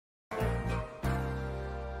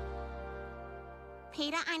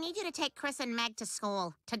Peter, I need you to take Chris and Meg to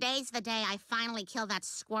school. Today's the day I finally kill that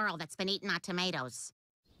squirrel that's been eating our tomatoes.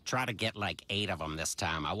 Try to get like 8 of them this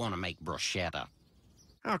time. I want to make bruschetta.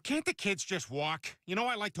 Oh, can't the kids just walk? You know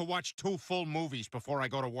I like to watch 2 full movies before I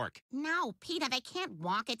go to work. No, Peter, they can't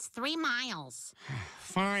walk. It's 3 miles.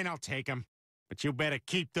 Fine, I'll take them. But you better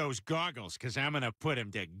keep those goggles, because I'm going to put them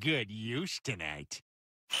to good use tonight.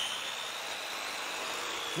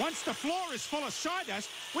 Once the floor is full of sawdust,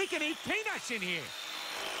 we can eat peanuts in here.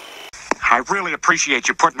 I really appreciate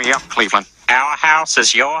you putting me up, Cleveland. Our house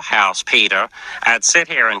is your house, Peter. I'd sit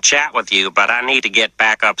here and chat with you, but I need to get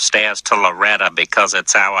back upstairs to Loretta because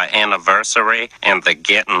it's our anniversary and the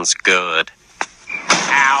getting's good.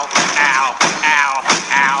 Ow, ow, ow,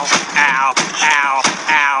 ow, ow, ow,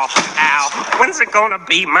 ow, ow. When's it gonna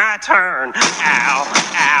be my turn? Ow,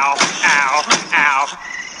 ow, ow, ow.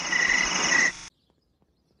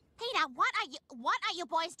 Peter, what are you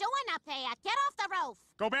boys doing up there? Get off the roof.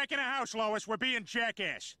 Go back in the house, Lois. We're being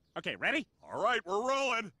jackass. Okay, ready? All right, we're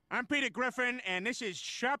rolling. I'm Peter Griffin, and this is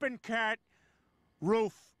Shopping Cart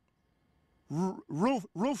Roof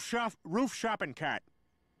Shopping Cart,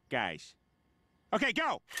 guys. Okay,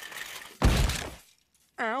 go.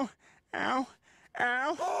 Ow, ow,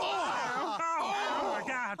 ow. Oh my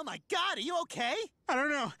God. Oh my God, are you okay? I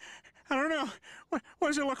don't know. What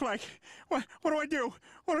does it look like? What do I do?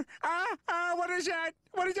 What is that?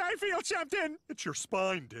 What did I feel something? It's your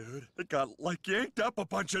spine, dude. It got, like, yanked up a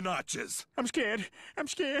bunch of notches. I'm scared. Oh,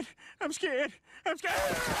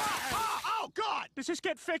 God! Does this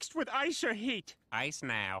get fixed with ice or heat? Ice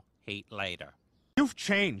now, heat later. You've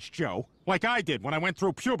changed, Joe. Like I did when I went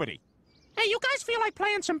through puberty. Hey, you guys feel like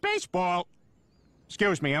playing some baseball?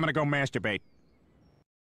 Excuse me, I'm gonna go masturbate.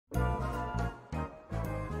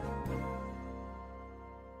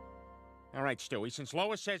 All right, Stewie, since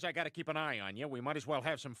Lois says I gotta keep an eye on you, we might as well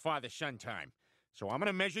have some father-son time. So I'm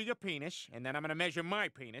gonna measure your penis, and then I'm gonna measure my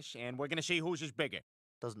penis, and we're gonna see whose is bigger.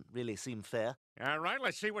 Doesn't really seem fair. All right,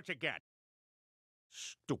 let's see what you got.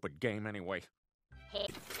 Stupid game, anyway.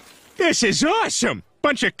 This is awesome!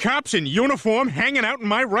 Bunch of cops in uniform hanging out in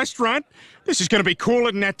my restaurant. This is gonna be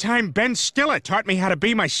cooler than that time Ben Stiller taught me how to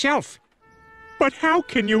be myself. But how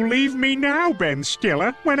can you leave me now, Ben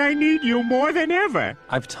Stiller, when I need you more than ever?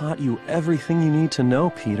 I've taught you everything you need to know,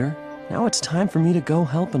 Peter. Now it's time for me to go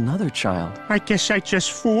help another child. I guess I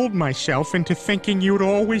just fooled myself into thinking you'd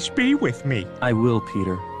always be with me. I will,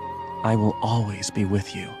 Peter. I will always be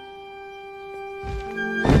with you.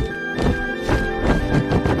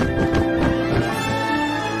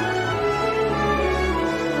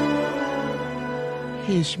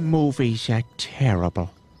 His movies are terrible.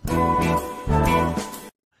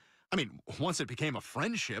 I mean, once it became a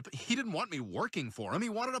friendship, he didn't want me working for him. He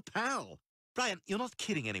wanted a pal. Brian, you're not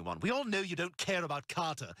kidding anyone. We all know you don't care about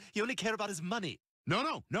Carter. You only care about his money.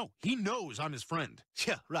 No. He knows I'm his friend.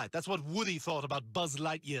 Yeah, right. That's what Woody thought about Buzz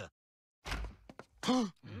Lightyear. Bo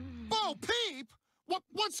Peep!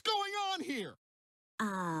 What's going on here?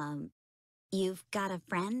 You've got a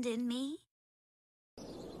friend in me?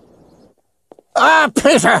 Ah,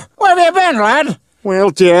 Peter! Where have you been, lad?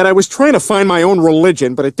 Well, Dad, I was trying to find my own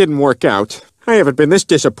religion, but it didn't work out. I haven't been this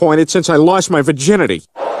disappointed since I lost my virginity.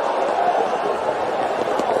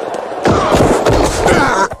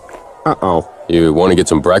 Uh-oh. You want to get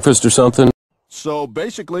some breakfast or something? So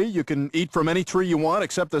basically, you can eat from any tree you want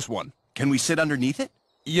except this one. Can we sit underneath it?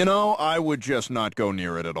 You know, I would just not go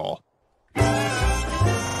near it at all.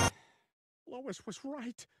 Lois was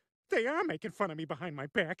right. They are making fun of me behind my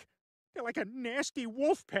back. They're like a nasty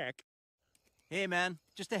wolf pack. Hey, man,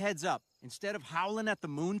 just a heads up. Instead of howling at the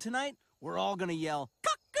moon tonight, we're all gonna yell,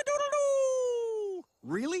 cock-a-doodle-doo!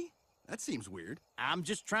 Really? That seems weird. I'm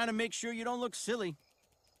just trying to make sure you don't look silly.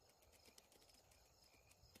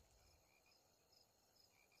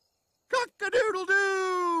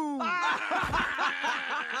 Cock-a-doodle-doo!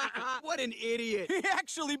 What an idiot. He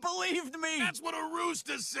actually believed me. That's what a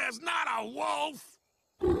rooster says, not a wolf!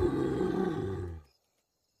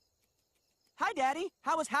 Hi, Daddy.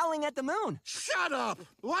 How was howling at the moon? Shut up!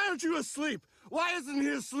 Why aren't you asleep? Why isn't he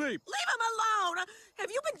asleep? Leave him alone!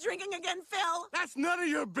 Have you been drinking again, Phil? That's none of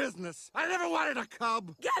your business. I never wanted a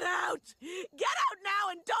cub. Get out! Get out now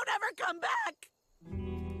and don't ever come back!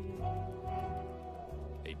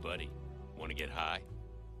 Hey, buddy. Want to get high?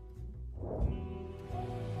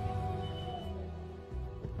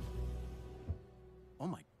 Oh,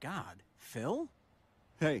 my God. Phil?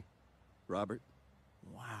 Hey, Robert.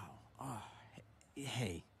 Wow. Oh,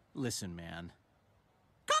 hey, listen, man.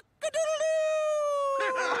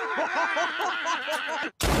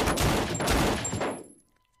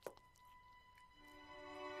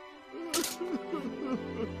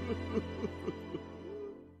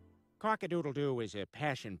 Cock-a-doodle-doo is a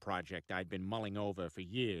passion project I'd been mulling over for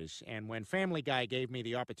years, and when Family Guy gave me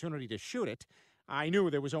the opportunity to shoot it, I knew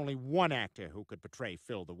there was only one actor who could portray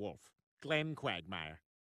Phil the Wolf, Glenn Quagmire.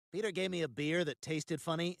 Peter gave me a beer that tasted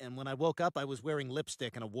funny, and when I woke up, I was wearing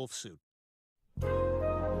lipstick and a wolf suit.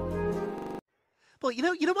 Well, you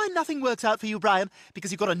know why nothing works out for you, Brian?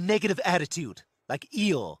 Because you've got a negative attitude, like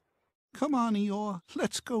Eeyore. Come on, Eeyore,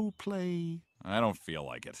 let's go play. I don't feel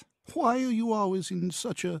like it. Why are you always in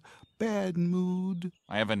such a bad mood?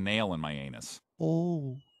 I have a nail in my anus.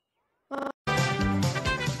 Oh.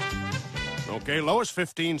 Okay, Lois,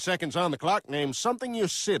 15 seconds on the clock. Name something you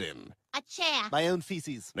sit in. A chair. My own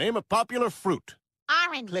feces. Name a popular fruit.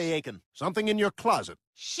 Orange. Clay Aiken. Something in your closet.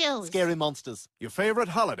 Shoes. Scary monsters. Your favorite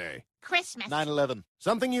holiday. Christmas. 9/11.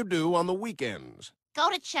 Something you do on the weekends. Go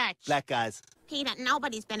to church. Black guys. Peter,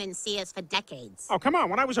 nobody's been in Sears for decades. Oh, come on.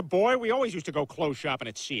 When I was a boy, we always used to go clothes shopping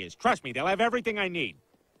at Sears. Trust me, they'll have everything I need.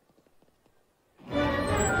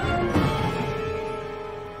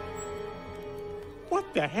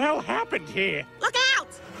 What the hell happened here? Look out!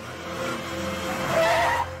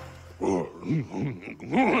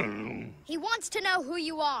 He wants to know who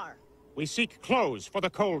you are. We seek clothes for the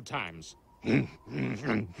cold times. He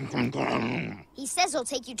says he'll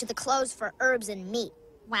take you to the clothes for herbs and meat.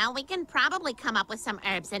 Well, we can probably come up with some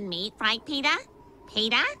herbs and meat, right, Peter?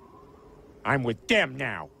 Peter? I'm with them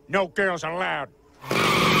now. No girls allowed.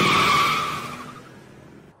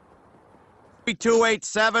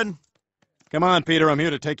 3287. Come on, Peter, I'm here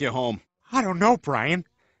to take you home. I don't know, Brian.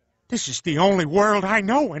 This is the only world I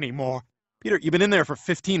know anymore. Peter, you've been in there for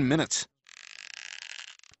 15 minutes.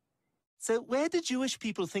 So where do Jewish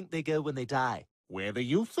people think they go when they die? Where do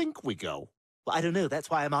you think we go? Well, I don't know. That's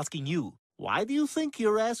why I'm asking you. Why do you think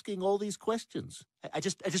you're asking all these questions? I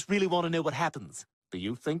just really want to know what happens. Do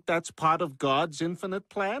you think that's part of God's infinite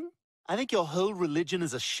plan? I think your whole religion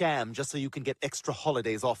is a sham just so you can get extra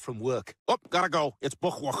holidays off from work. Oh, gotta go. It's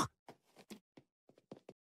buchwach.